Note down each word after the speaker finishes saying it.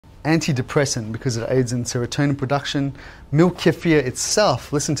antidepressant because it aids in serotonin production. Milk kefir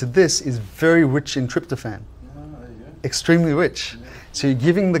itself, listen to this, is very rich in tryptophan. Extremely rich. Yeah. So you're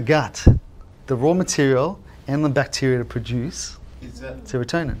giving the gut the raw material and the bacteria to produce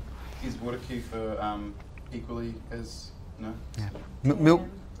serotonin. Is water kefir equally as, no? Yeah. Milk,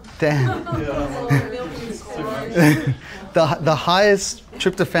 damn. Yeah. The highest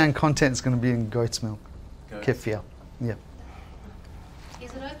tryptophan content is going to be in goat's milk, kefir. Yeah.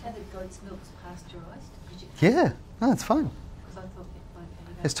 Is it okay that goat's milk's pasteurised? Yeah, no, it's fine. Because I thought it might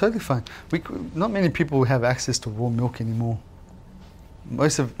be. It's totally fine. Not many people have access to raw milk anymore.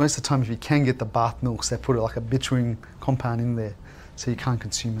 Most of the time, if you can get the bath milks, they put like a bittering compound in there, so you can't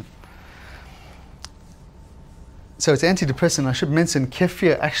consume it. So it's antidepressant. I should mention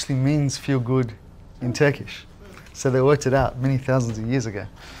kefir actually means feel good in Turkish. So they worked it out many thousands of years ago.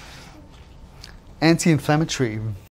 Anti-inflammatory.